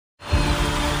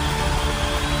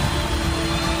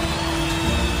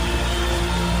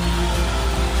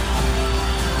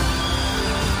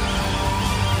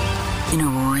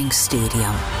roaring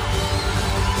stadium.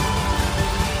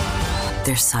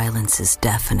 Their silence is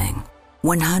deafening.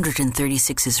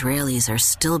 136 Israelis are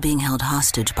still being held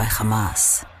hostage by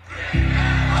Hamas.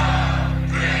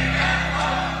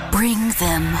 Bring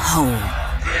them home.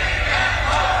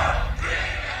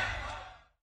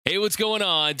 Hey, what's going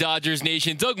on? Dodgers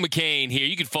Nation, Doug McCain here.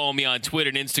 You can follow me on Twitter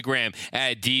and Instagram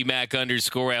at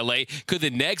DMac_LA. Could the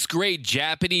next great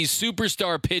Japanese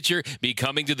superstar pitcher be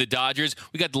coming to the Dodgers?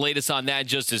 We got the latest on that in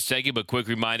just a second, but quick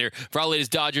reminder, for our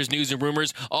latest Dodgers news and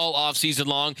rumors all offseason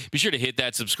long, be sure to hit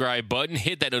that subscribe button,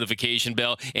 hit that notification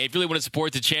bell, and if you really want to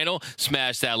support the channel,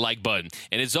 smash that like button.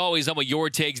 And as always, I want your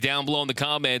takes down below in the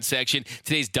comment section.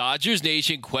 Today's Dodgers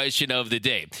Nation question of the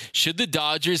day. Should the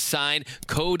Dodgers sign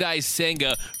Kodai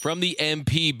Senga from the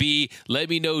MPB? Let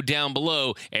me know down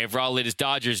below. And for all the latest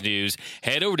Dodgers news,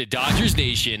 head over to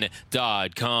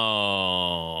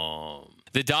DodgersNation.com.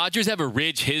 The Dodgers have a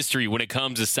rich history when it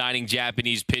comes to signing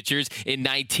Japanese pitchers. In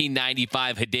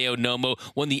 1995, Hideo Nomo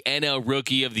won the NL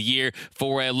Rookie of the Year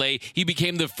for LA. He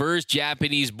became the first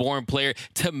Japanese-born player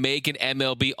to make an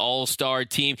MLB All-Star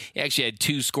team. He actually had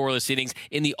 2 scoreless innings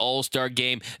in the All-Star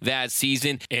game that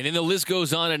season. And then the list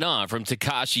goes on and on, from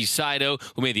Takashi Saito,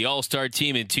 who made the All-Star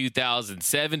team in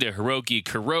 2007, to Hiroki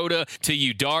Kuroda, to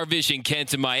Yu Darvish and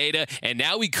Kenta Maeda. And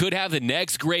now we could have the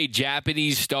next great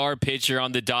Japanese star pitcher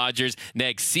on the Dodgers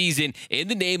next season in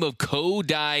the name of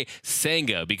Kodai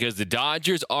Senga, because the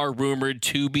Dodgers are rumored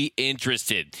to be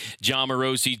interested. John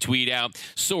Morosi tweet out,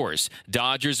 source,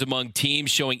 Dodgers among teams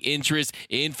showing interest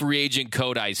in free agent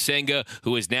Kodai Senga,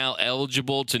 who is now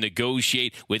eligible to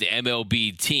negotiate with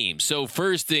MLB teams. So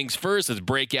first things first, let's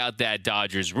break out that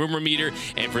Dodgers rumor meter.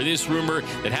 And for this rumor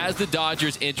that has the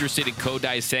Dodgers interested in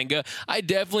Kodai Senga, I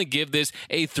definitely give this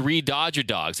a 3 Dodger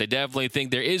dogs. I definitely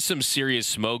think there is some serious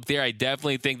smoke there. I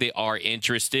definitely think they are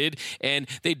interested, and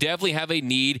they definitely have a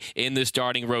need in the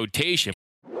starting rotation.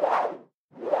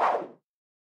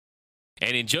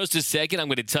 And in just a second, I'm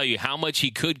going to tell you how much he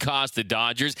could cost the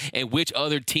Dodgers and which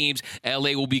other teams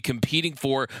LA will be competing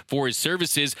for his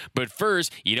services. But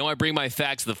first, I bring my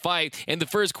facts to the fight. And the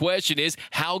first question is,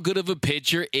 how good of a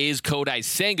pitcher is Kodai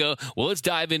Senga? Well, let's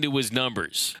dive into his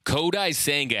numbers. Kodai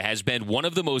Senga has been one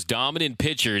of the most dominant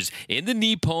pitchers in the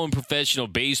Nippon Professional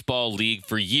Baseball League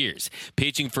for years,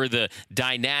 pitching for the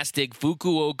dynastic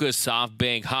Fukuoka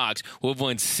SoftBank Hawks, who have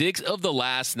won 6 of the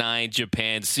last 9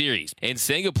 Japan series. And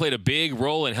Senga played a big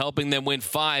role in helping them win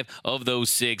 5 of those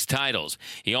 6 titles.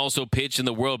 He also pitched in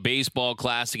the World Baseball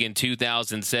Classic in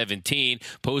 2017,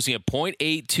 posting a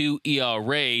 .82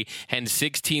 ERA and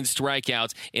 16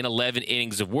 strikeouts in 11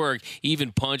 innings of work. He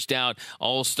even punched out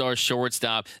all-star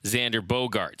shortstop Xander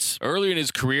Bogaerts. Earlier in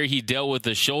his career, he dealt with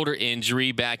a shoulder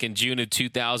injury back in June of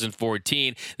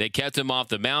 2014 that kept him off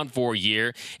the mound for a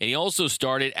year, and he also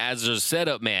started as a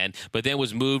setup man, but then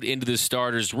was moved into the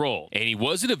starter's role. And he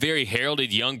wasn't a very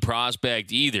heralded young prospect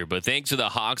either, but thanks to the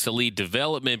Hawks Elite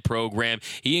Development Program,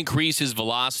 he increased his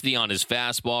velocity on his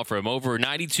fastball from over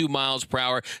 92 miles per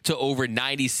hour to over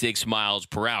 96 miles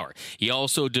per hour. He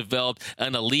also developed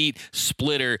an elite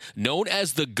splitter known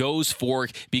as the ghost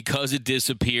fork because it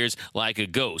disappears like a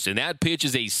ghost. And that pitch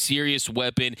is a serious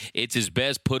weapon. It's his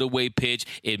best put-away pitch.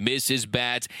 It misses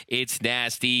bats. It's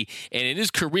nasty. And in his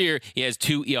career, he has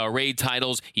 2 ERA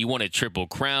titles. He won a Triple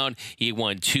Crown. He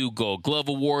won 2 Gold Glove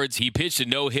Awards. He pitched a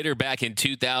no-hitter back in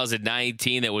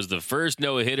 2019. That was the first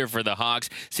no-hitter for the Hawks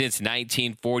since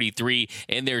 1943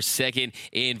 and their second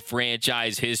in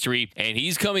franchise history. And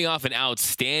he's coming off an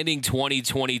outstanding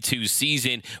 2022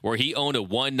 season where he owned a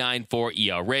 1.94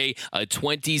 ERA, a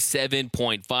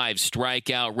 27.5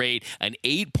 strikeout rate, an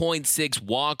 8.6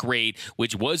 walk rate,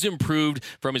 which was improved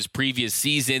from his previous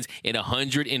seasons in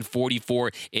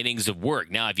 144 innings of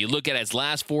work. Now, if you look at his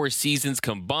last 4 seasons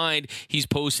combined, he's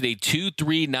posted a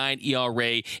 2.39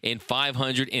 ERA in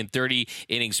 530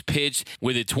 innings pitched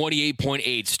with a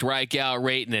 28.8 strikeout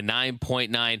rate and a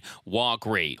 9.9 walk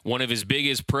rate. One of his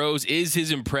biggest pros is his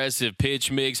impressive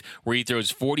pitch mix, where he throws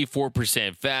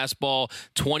 44% fastball,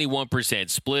 21%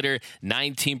 splitter,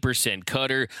 19%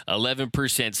 cutter,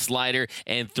 11% slider,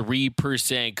 and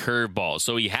 3% curveball.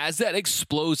 So he has that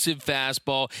explosive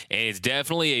fastball, and it's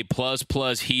definitely a plus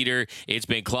heater. It's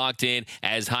been clocked in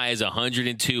as high as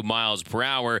 102 miles per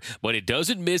hour, but it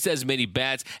doesn't miss as many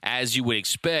bats as you would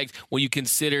expect when you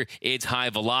consider its high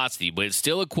velocity, but it's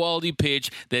still a quality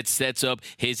pitch that sets up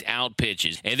his out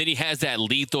pitches. And then he has that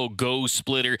lethal go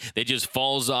splitter that just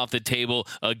falls off the table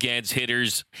against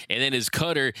hitters. And then his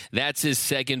cutter, that's his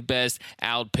second best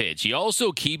out pitch. He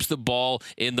also keeps the ball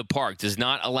in the park, does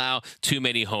not allow too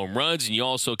many home runs, and you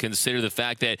also consider the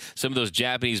fact that some of those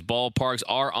Japanese ballparks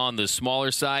are on the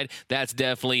smaller side. That's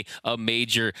definitely a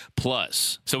major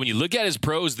plus. So when you look at his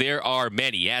pros, there are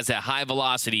many. He has that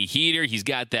high-velocity heater. He's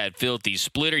got that filthy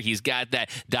splitter. He's got that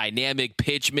dynamic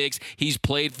pitch mix. He's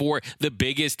played for the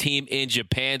biggest team in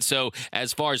Japan. So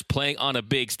as far as playing on a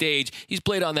big stage, he's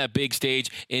played on that big stage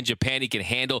in Japan. He can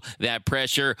handle that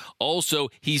pressure. Also,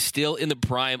 he's still in the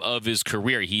prime of his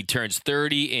career. He turns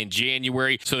 30 in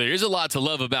January. So there is a lot to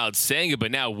love about Senga.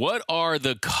 But now, what are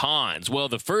the cons? Well,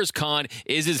 the first con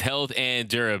is his health and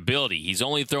durability. He's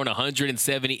only thrown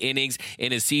 170 innings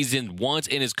in a season once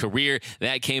in his career.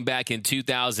 That came back in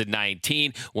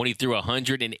 2019 when he threw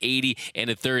 180 and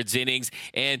a thirds innings.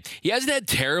 And he hasn't had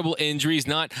terrible injuries,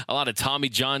 not a lot of Tommy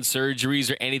John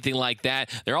surgeries or anything like that.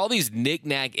 There are all these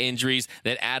knick-knack injuries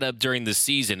that add up during the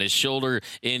season. A shoulder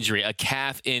injury, a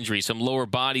calf injury, some lower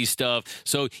body stuff.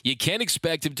 So you can't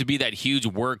expect him to be that huge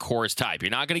workhorse type.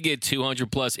 You're not going to get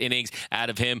 200-plus innings out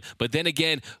of him. But then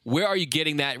again, where are you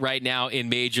getting that right now in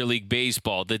Major League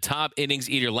Baseball? The top innings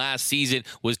eater last season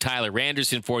was Tyler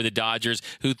Anderson for the Dodgers,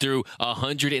 who threw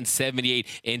 178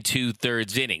 and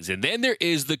two-thirds innings. And then there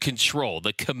is the control,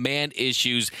 the command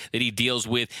issues that he deals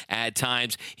with at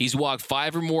times. He's walked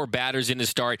 5 or more batters in his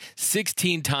start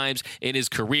 16 times in his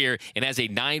career and has a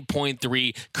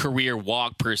 9.3 career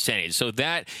walk percentage. So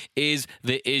that is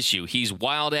the issue. He's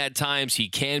wild at times. He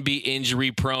can be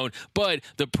injury prone, but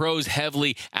the pros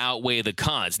heavily outweigh the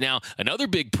cons. Now, another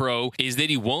big pro is that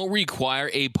he won't require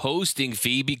a posting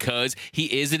fee because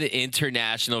he isn't an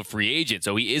international free agent.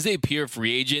 So he is a pure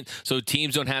free agent, so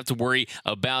teams don't have to worry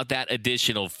about that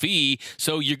additional fee.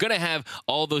 So you're going to have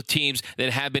all the teams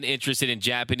that have been interested in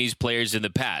Japanese players in the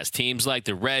past. Teams like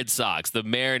the Red Sox, the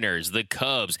Mariners, the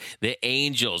Cubs, the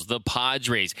Angels, the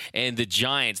Padres, and the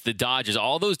Giants, the Dodgers.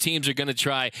 All those teams are going to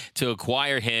try to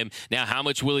acquire him. Now, how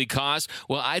much will he cost?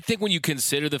 Well, I think when you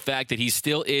consider the fact that he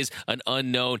still is an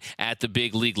unknown at the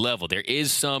big league level, there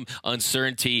is some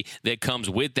uncertainty that comes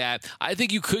with that. I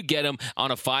think you could get him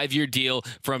on a 5-year deal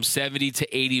from $70 to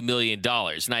 $80 million.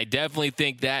 And I definitely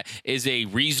think that is a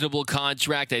reasonable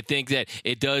contract. I think that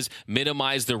it does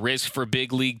minimize the risk for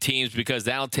big league teams because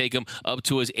that'll take him up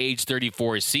to his age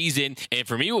 34 season. And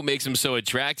for me, what makes him so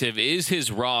attractive is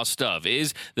his raw stuff,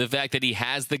 is the fact that he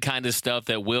has the kind of stuff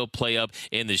that will play up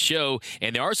in the show.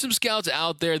 And there are some scouts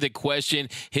out there that question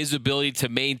his ability to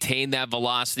maintain that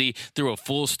velocity through a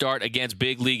full start against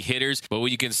big league hitters. But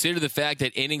when you consider the fact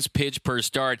that innings pitched per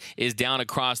start is down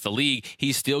across the league,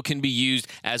 he still can be used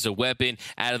as a weapon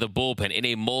out of the bullpen in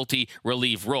a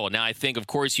multi-relief role. Now, I think, of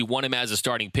course, you want him as a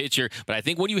starting pitcher, but I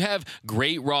think when you have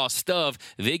great raw stuff,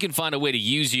 they can find a way to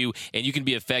use you, and you can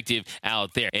be effective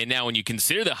out there. And now, when you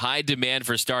consider the high demand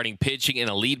for starting pitching and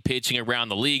elite pitching around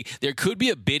the league, there could be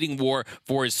a bidding war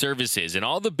for his services, and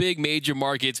all the big major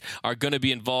markets are going to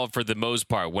be involved for the most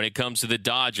part. When it comes to the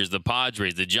Dodgers, the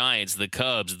Padres, the Giants, the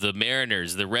Cubs, the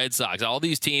Mariners, the Red Sox, all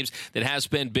these teams that have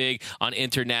spent big on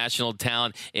international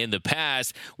talent in the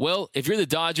past, well, if you're the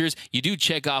Dodgers, you do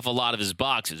check off a lot of his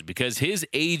boxes because his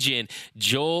agent,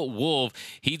 Joel Wolf,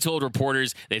 he told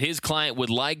reporters that his client would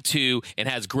like to and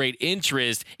has great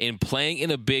interest in playing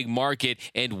in a big market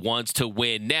and wants to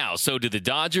win now. So do the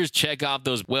Dodgers check off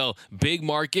those? Well, big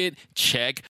market,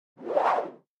 check.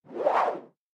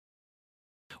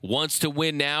 Wants to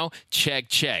win now? Check,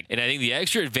 check. And I think the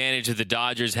extra advantage that the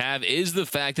Dodgers have is the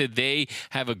fact that they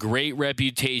have a great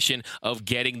reputation of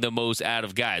getting the most out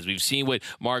of guys. We've seen what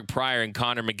Mark Pryor and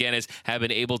Connor McGinnis have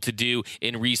been able to do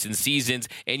in recent seasons,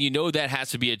 and you know that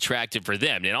has to be attractive for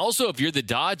them. And also, if you're the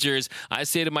Dodgers, I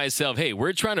say to myself, hey,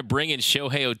 we're trying to bring in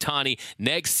Shohei Ohtani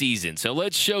next season. So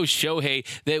let's show Shohei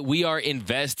that we are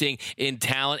investing in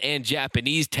talent and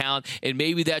Japanese talent, and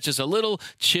maybe that's just a little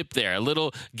chip there, a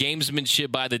little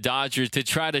gamesmanship by the Dodgers to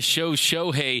try to show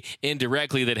Shohei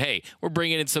indirectly that, hey, we're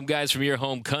bringing in some guys from your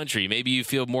home country. Maybe you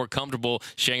feel more comfortable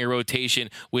sharing a rotation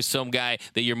with some guy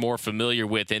that you're more familiar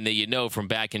with and that you know from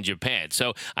back in Japan.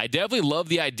 So I definitely love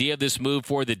the idea of this move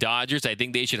for the Dodgers. I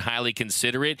think they should highly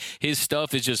consider it. His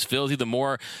stuff is just filthy. The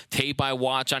more tape I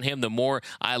watch on him, the more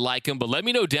I like him. But let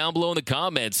me know down below in the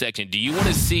comment section, do you want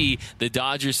to see the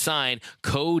Dodgers sign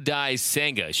Kodai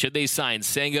Senga? Should they sign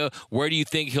Senga? Where do you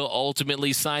think he'll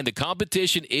ultimately sign? The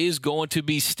competition rotation is going to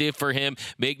be stiff for him.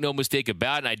 Make no mistake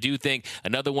about it. And I do think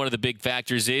another one of the big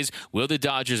factors is, will the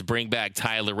Dodgers bring back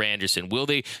Tyler Anderson? Will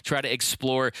they try to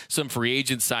explore some free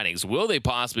agent signings? Will they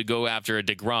possibly go after a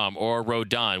DeGrom or a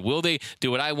Rodon? Will they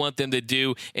do what I want them to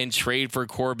do and trade for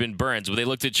Corbin Burns? Will they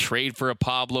look to trade for a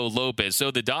Pablo Lopez?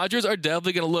 So the Dodgers are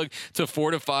definitely going to look to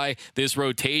fortify this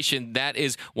rotation. That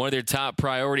is one of their top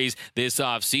priorities this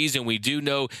offseason. We do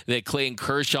know that Clayton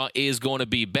Kershaw is going to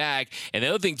be back. And the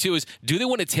other thing, too, is do they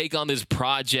want to take on this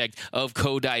project of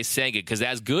Kodai Senga? Because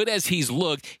as good as he's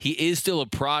looked, he is still a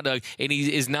product, and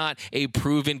he is not a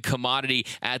proven commodity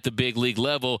at the big league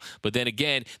level. But then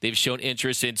again, they've shown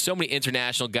interest in so many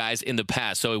international guys in the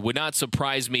past. So it would not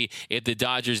surprise me if the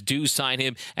Dodgers do sign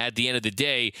him at the end of the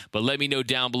day. But let me know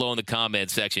down below in the comment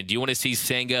section. Do you want to see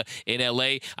Senga in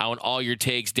LA? I want all your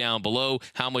takes down below.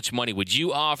 How much money would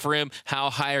you offer him? How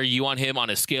high are you on him on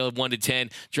a scale of 1 to 10?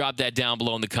 Drop that down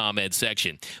below in the comment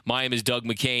section. My name is Doug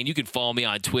McCain. You can follow me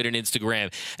on Twitter and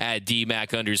Instagram at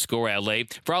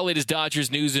DMac_LA. For all latest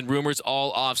Dodgers news and rumors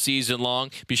all off season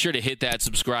long, be sure to hit that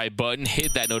subscribe button,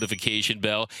 hit that notification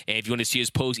bell, and if you want to see us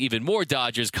post even more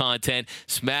Dodgers content,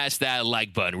 smash that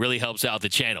like button. Really helps out the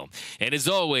channel. And as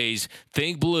always,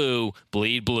 think blue,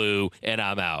 bleed blue, and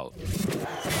I'm out.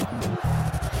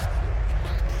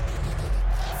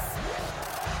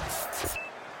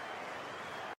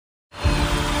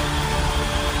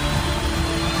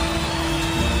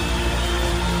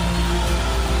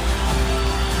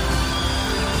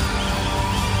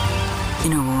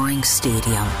 In a roaring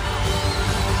stadium,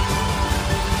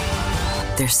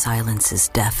 their silence is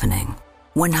deafening.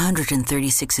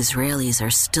 136 Israelis are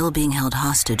still being held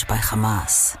hostage by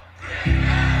Hamas.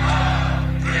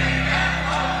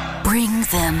 Bring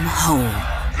them home.